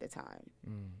understand it at the time.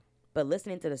 But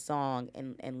listening to the song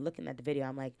and looking at the video,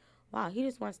 I'm like, wow, he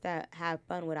just wants to have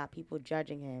fun without people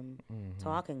judging him,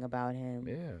 talking about him,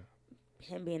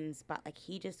 him being in the spot. Like,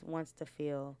 he just wants to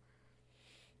feel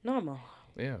normal.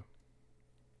 Yeah.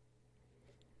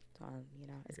 So, you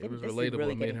know, It was this is relatable.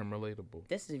 really It made getting- him relatable.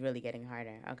 This is really getting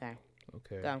harder. Okay.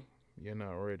 Okay. Go. You're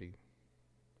not ready.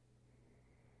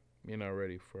 You're not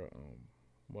ready for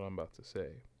what I'm about to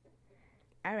say.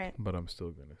 All right. But I'm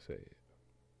still gonna say it.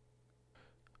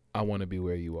 I want to be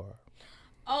where you are.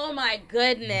 Oh, my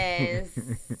goodness.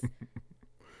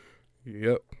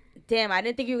 Yep. Damn, I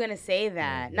didn't think you were going to say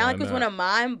that. Not why like it was one not? of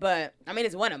mine, but, I mean,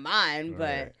 it's one of mine, but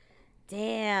Right.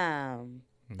 damn.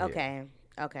 Yeah.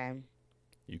 Okay.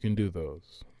 You can do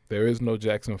those. There is no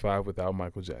Jackson 5 without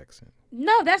Michael Jackson.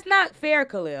 No, that's not fair,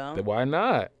 Khalil. Then why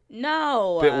not?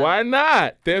 No. Why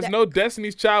not? There's no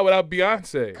Destiny's Child without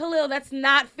Beyonce. Khalil, that's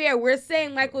not fair. We're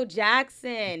saying Michael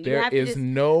Jackson. There is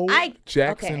no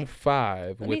Jackson okay.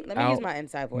 5 Let me without use my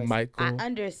inside voice. Michael I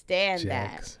understand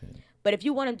Jackson. that. But if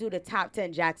you want to do the top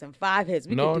 10 Jackson 5 hits,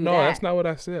 we No, can do that. that's not what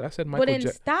I said. I said Michael But then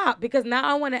Jackson. stop, because now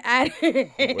I want to add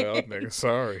it. Well, nigga,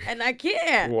 sorry. And I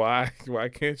can't. Why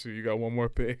can't you? You got one more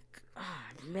pick.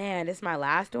 Man, this is my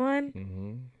last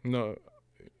one? No,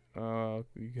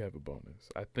 you can have a bonus.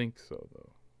 I think so,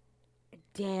 though.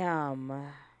 Damn.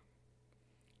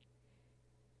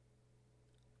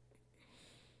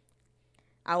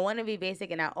 I want to be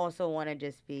basic, and I also want to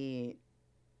just be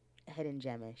hidden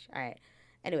gemish. All right.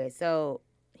 Anyway, so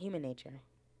Human Nature.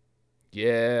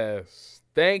 Yes.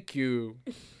 Thank you.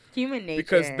 Human Nature.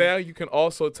 Because now you can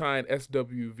also tie in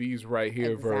SWV's Right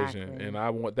Here version. Exactly.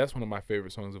 And that's one of my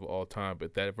favorite songs of all time,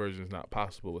 but that version is not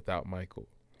possible without Michael.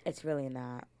 It's really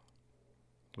not.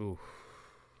 Oof.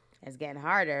 It's getting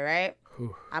harder, right?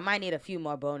 Whew. I might need a few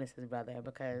more bonuses, brother,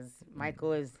 because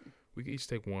Michael is. We can each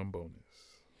take one bonus.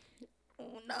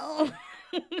 Oh no!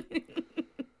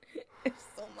 It's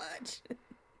so much.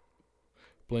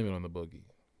 Blame it on the boogie.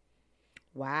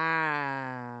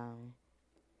 Wow.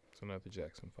 It's another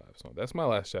Jackson 5 song. That's my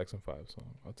last Jackson 5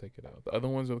 song. I'll take it out. The other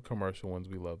ones are the commercial ones.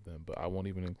 We love them, but I won't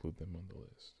even include them on the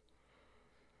list.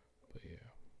 But yeah.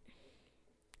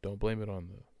 Don't blame it on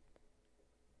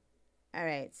the All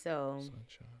right, so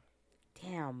sunshine.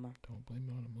 damn. Don't blame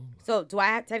it on the moonlight. So do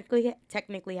I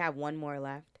technically have one more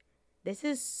left? This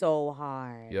is so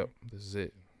hard. Yep, this is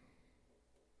it.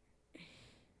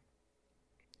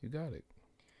 You got it.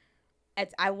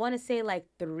 I want to say like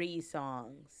 3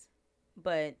 songs,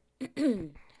 but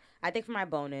I think for my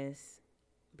bonus,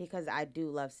 because I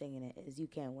do love singing it, is "You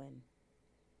Can't Win."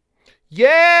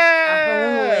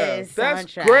 Yeah, Wiz that's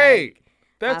soundtrack. great.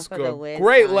 That's Off of the Wiz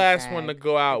great last soundtrack. one to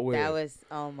go out with. That was,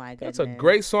 oh my goodness. That's a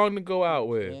great song to go out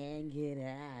with. Can't get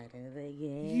out of the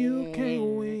game. You can't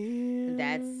win.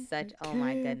 That's such, oh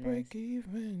my Can't goodness. break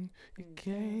even. You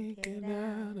can't get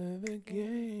out of the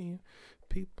game.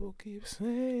 People keep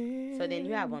saying. So then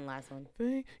you have one last one.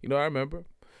 You know, I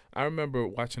remember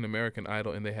watching American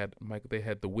Idol, and they had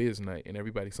the Wiz night, and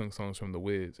everybody sung songs from the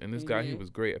Wiz. And this guy, he was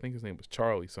great. I think his name was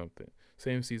Charlie something.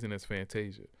 Same season as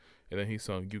Fantasia. And then he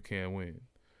sung "You Can't Win."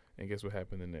 And guess what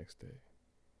happened the next day?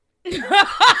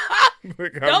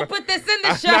 Don't put this in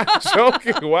the show. I'm not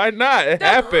joking. Why not? It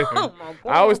happened. Oh my God.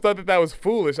 I always thought that was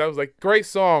foolish. I was like, great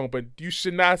song, but you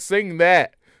should not sing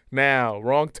that now.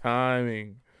 Wrong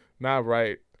timing. Not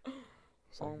right.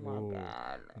 Oh my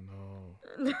God.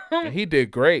 No. And he did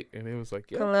great. And it was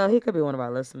like, yeah. Khalil, he could be one of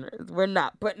our listeners. We're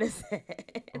not putting this in.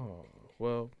 Oh,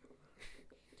 well.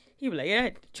 He be like, yeah,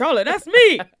 Charlie, that's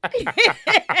me.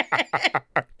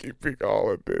 Keeping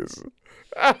all of this.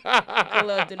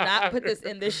 Khalil, do not put this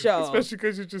in the show. Especially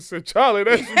because you just said, Charlie,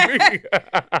 that's me.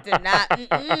 Do not.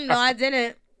 No, I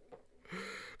didn't.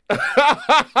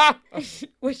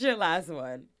 What's your last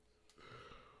one?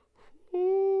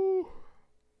 Ooh.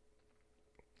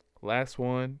 Last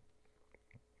one.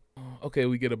 Okay,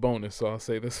 we get a bonus, so I'll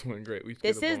say this one. Great.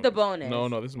 This is the bonus. No,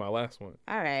 this is my last one.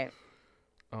 All right.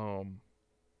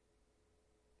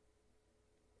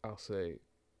 I'll say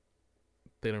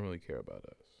they don't really care about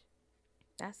us.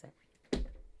 That's it.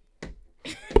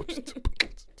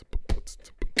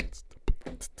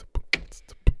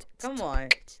 Come on.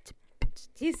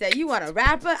 He said, you want a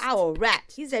rapper? I will rap.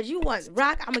 He said, you want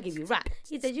rock? I'm going to give you rock.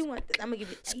 He said, you want this? I'm going to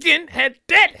give you... Skinhead,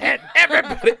 deadhead,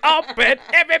 everybody, open,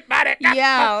 everybody. Yo,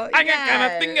 I ain't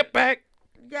gonna think it back.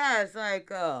 Yes, like,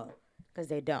 because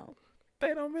they don't.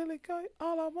 They don't really care.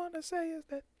 All I want to say is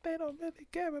that they don't really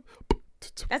care.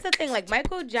 That's the thing. Like,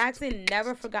 Michael Jackson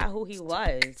never forgot who he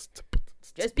was.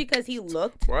 Just because he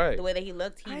looked the way that he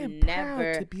looked, he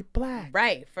never proud to be black.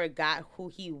 Forgot who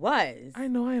he was. I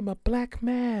know I am a black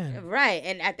man. Right,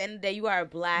 and at the end of the day, you are a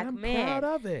black I'm man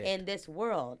proud of it. in this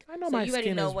world. I know so my you already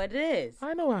skin know is- what it is.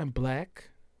 I know I'm black.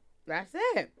 That's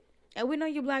it. And we know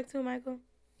you're black too, Michael.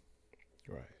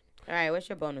 Right. All right, what's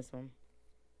your bonus one?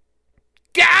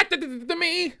 God to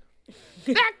me,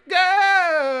 that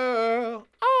girl.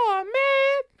 Oh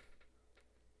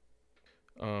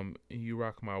man. You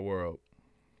rock my world.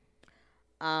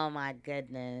 Oh my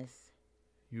goodness.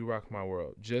 You rock my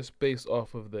world. Just based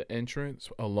off of the entrance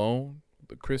alone,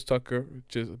 the Chris Tucker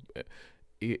just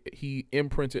he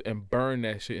imprinted and burned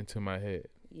that shit into my head.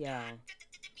 Yeah.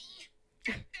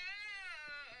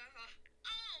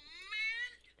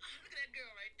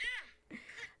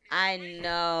 I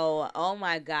know. Oh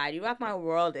my God. You Rock My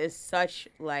World is such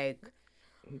a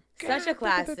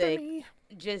classic.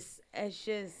 It's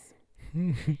just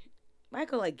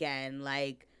Michael again.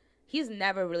 Like, he's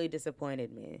never really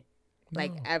disappointed me.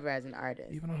 Like, ever as an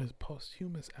artist. Even on his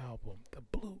posthumous album, The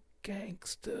Blue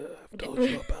Gangster. I've told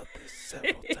you about this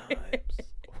several times.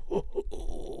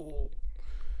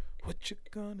 What you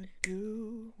gonna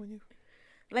do when you...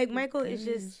 Like, Michael is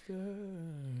just...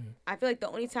 I feel like the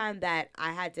only time that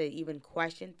I had to even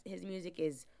question his music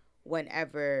is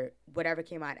whatever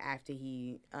came out after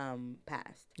he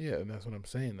passed. Yeah, and that's what I'm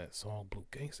saying. That song Blue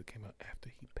Gangster came out after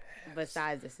he passed.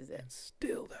 Besides, this is it. And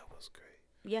still, that was great.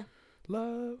 Yeah.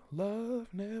 Love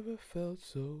never felt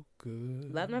so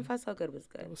good. Love Never Felt So Good was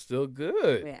good. It was still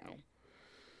good. Yeah.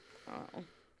 Oh.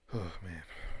 Oh, man.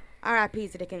 R.I.P.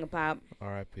 to the King of Pop.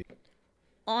 R.I.P.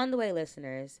 On the way,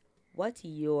 listeners, what's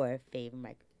your favorite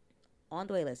Michael? On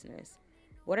the way, listeners,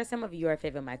 what are some of your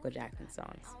favorite Michael Jackson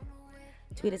songs?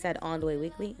 Tweet us at On the Way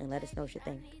Weekly and let us know what you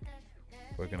think.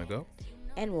 We're gonna go.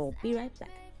 And we'll be right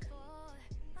back.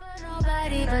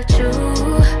 Nobody but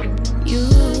you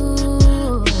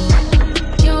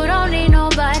don't don't need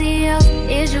nobody else.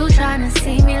 Is you tryna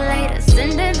see me later?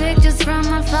 Sending pictures from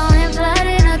my phone and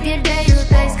flooding up your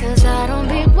database. Cause I don't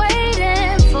be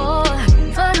waiting for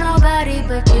nobody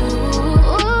but you.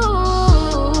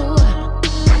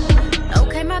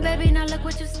 Okay, my baby, now look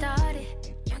what you started.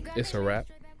 It's a wrap.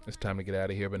 It's time to get out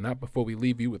of here, but not before we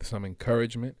leave you with some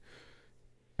encouragement.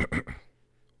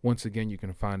 Once again, you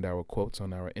can find our quotes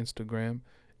on our Instagram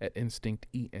at Instinct,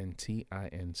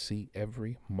 ENTINC,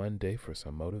 every Monday for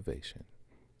some motivation.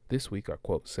 This week, our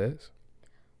quote says,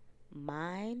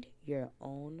 mind your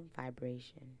own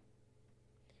vibration.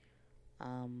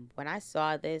 When I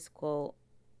saw this quote,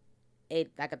 I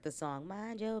got the song,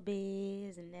 mind your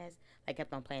business, I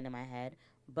kept on playing in my head,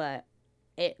 but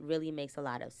it really makes a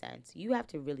lot of sense. You have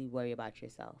to really worry about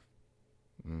yourself.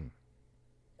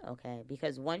 Okay?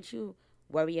 Because once you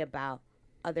worry about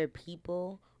other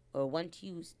people, or once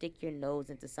you stick your nose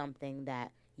into something that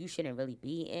you shouldn't really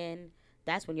be in,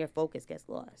 that's when your focus gets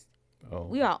lost.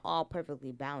 We are all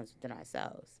perfectly balanced within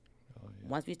ourselves.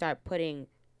 Once we start putting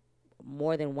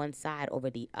more than one side over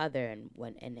the other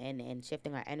and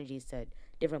shifting our energies to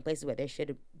different places where they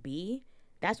should be,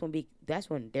 that's when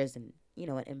there's an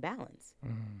imbalance.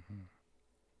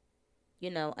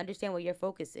 Understand what your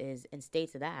focus is and stay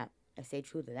to that and stay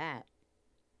true to that.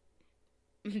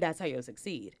 That's how you'll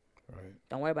succeed. Right.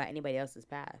 Don't worry about anybody else's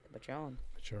path but your own.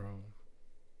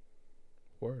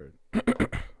 Word. I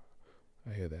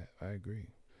hear that. I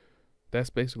agree. That's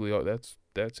basically all. That's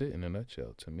it in a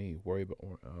nutshell to me. Worry about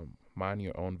mind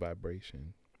your own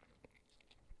vibration.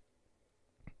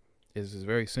 Is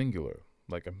very singular.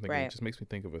 Like I'm thinking, It just makes me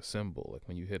think of a symbol. Like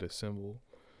when you hit a symbol,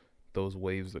 those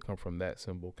waves that come from that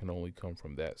symbol can only come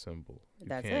from that symbol. You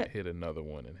can't hit another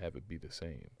one and have it be the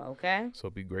same. Okay. So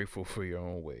be grateful for your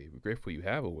own wave. Be grateful you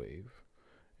have a wave,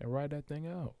 and ride that thing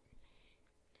out.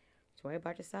 Just worry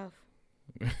about yourself.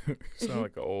 Sound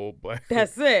like an old black.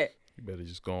 That's it. You better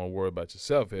just go and worry about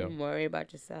yourself here. Worry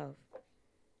about yourself.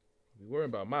 Be worrying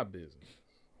about my business.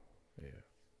 Yeah.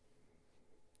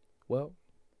 Well,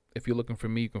 if you're looking for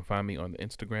me, you can find me on the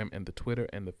Instagram and the Twitter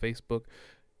and the Facebook.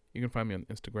 You can find me on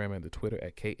Instagram and the Twitter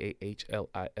at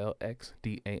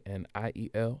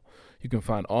KAHLILXDANIEL. You can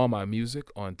find all my music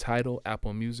on Tidal,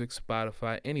 Apple Music,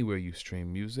 Spotify, anywhere you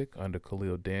stream music under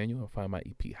Khalil Daniel. And find my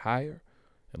EP Higher,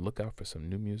 and look out for some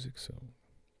new music soon.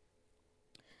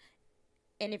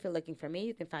 And if you're looking for me,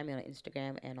 you can find me on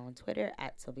Instagram and on Twitter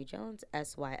at Sylvie Jones,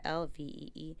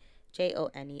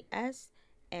 SYLVEEJONES.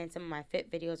 And some of my fit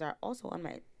videos are also on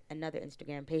my another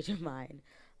Instagram page of mine,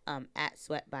 at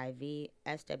Sweat by V,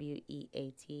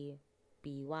 SWEATBYVEE.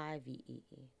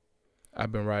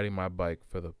 I've been riding my bike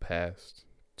for the past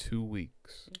 2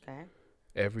 weeks. Okay.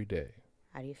 Every day.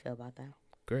 How do you feel about that?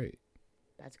 Great.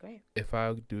 That's great. If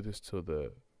I do this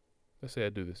let's say I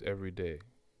do this every day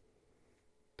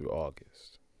through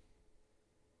August,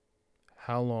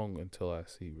 how long until I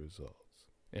see results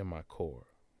in my core?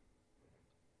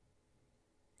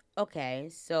 Okay,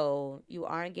 so you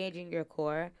are engaging your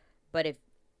core, but if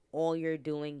all you're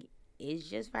doing is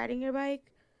just riding your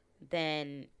bike,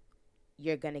 then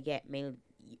you're gonna get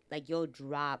you'll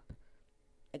drop,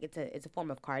 like it's a form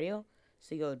of cardio,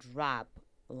 so you'll drop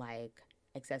like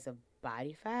excessive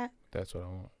body fat. That's what I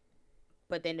want.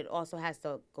 But then it also has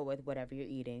to go with whatever you're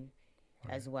eating,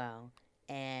 right, as well.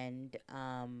 And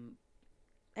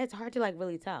it's hard to like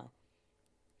really tell.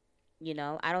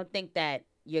 I don't think that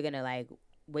you're gonna like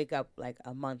wake up like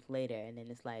a month later and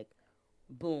then it's like,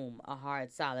 boom, a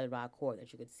hard, solid rock core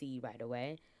that you could see right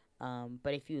away.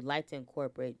 But if you'd like to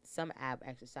incorporate some ab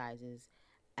exercises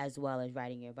as well as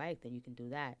riding your bike, then you can do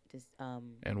that. Just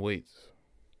and weights.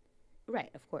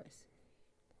 Right, of course.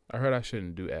 I heard I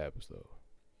shouldn't do abs though.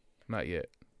 Not yet.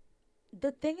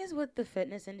 The thing is with the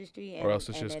fitness industry, or else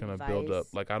it's just gonna build up.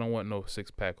 Like I don't want no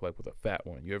 6-pack like with a fat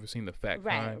one. You ever seen the fat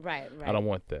kind? Right. I don't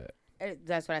want that.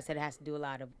 That's what I said. It has to do a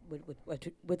lot of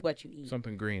with what you eat.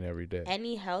 Something green every day.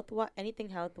 Anything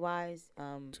health wise.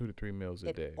 2 to 3 meals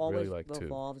a day. It always really like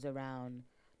revolves around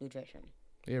nutrition.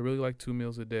 Yeah, really like 2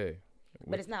 meals a day.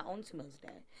 But it's not only 2 meals a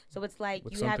day. So it's like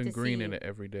with you have to something green see, in it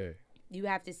every day. You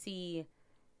have to see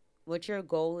what your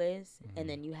goal is, and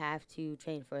then you have to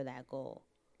train for that goal.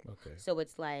 Okay. So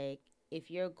it's like if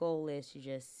your goal is to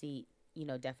just see,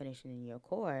 definition in your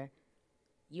core,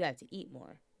 you have to eat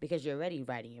more because you're already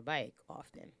riding your bike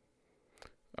often.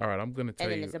 All right, I'm gonna tell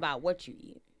you. And then it's about what you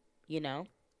eat, So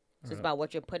it's about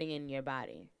what you're putting in your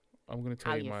body. I'm gonna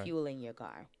tell you how you're fueling your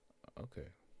car. Okay.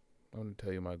 I'm gonna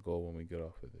tell you my goal when we get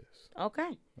off of this. Okay.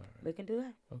 All right. We can do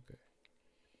that. Okay.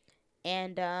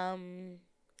 And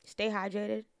stay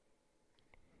hydrated.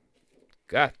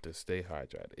 got to stay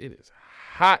hydrated. It is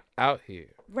hot out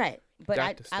here. Right. But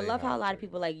Got to I stay love how a lot of hydrated.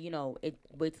 people, like, it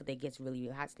wait till it gets really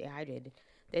hot to stay hydrated.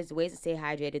 There's ways to stay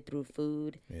hydrated through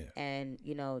food and,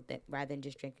 that rather than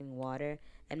just drinking water.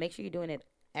 And make sure you're doing it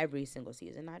every single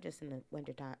season, not just in the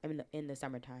winter time, in the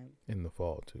summertime. In the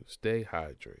fall, too. Stay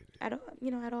hydrated. At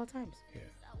all times. Yeah.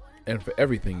 And for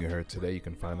everything you heard today, you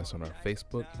can find us on our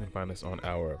Facebook. You can find us on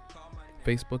our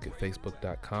Facebook at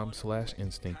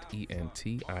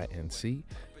facebook.com/InstinctENTINC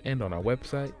and on our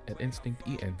website at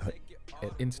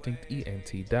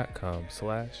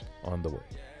instinctent.com/on-the-way.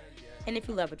 And if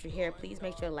you love what you hear, please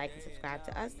make sure to like and subscribe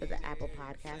to us to the Apple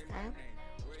Podcast app.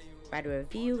 Write a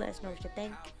review. Let us know what you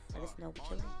think. Let us know what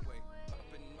you like.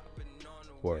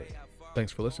 Word.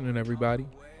 Thanks for listening, everybody.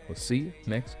 We'll see you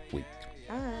next week.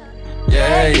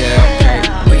 Yeah, okay.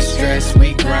 We stress,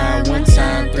 we grind 1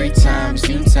 time, 3 times,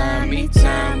 you time, me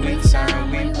time, we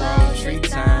roll, 3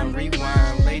 time,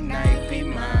 rewind, late night, be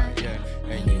mine, yeah.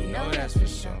 And you know that's for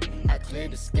sure. I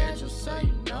cleared the schedule, so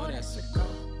you know that's a go.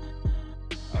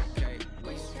 Okay,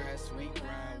 we stress, we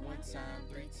grind 1 time,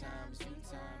 3 times, you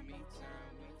time, me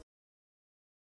time, we time.